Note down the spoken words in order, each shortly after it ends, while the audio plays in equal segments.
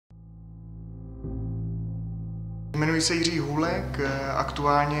Jmenuji se Jiří Hůlek,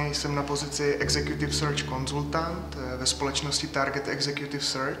 aktuálně jsem na pozici Executive Search Consultant ve společnosti Target Executive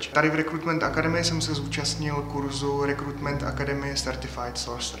Search. Tady v Recruitment Academy jsem se zúčastnil kurzu Recruitment Academy Certified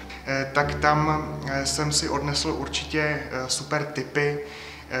Sourcer. Tak tam jsem si odnesl určitě super tipy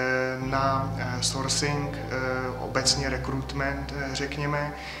na sourcing, obecně recruitment,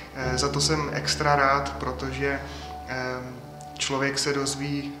 řekněme. Za to jsem extra rád, protože člověk se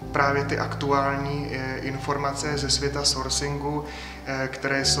dozví právě ty aktuální informace ze světa sourcingu,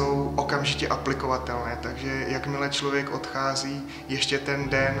 které jsou okamžitě aplikovatelné. Takže jakmile člověk odchází, ještě ten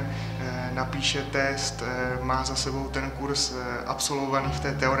den napíše test, má za sebou ten kurz absolvovaný v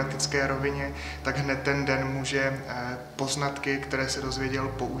té teoretické rovině, tak hned ten den může poznatky, které se dozvěděl,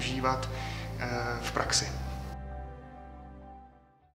 používat v praxi.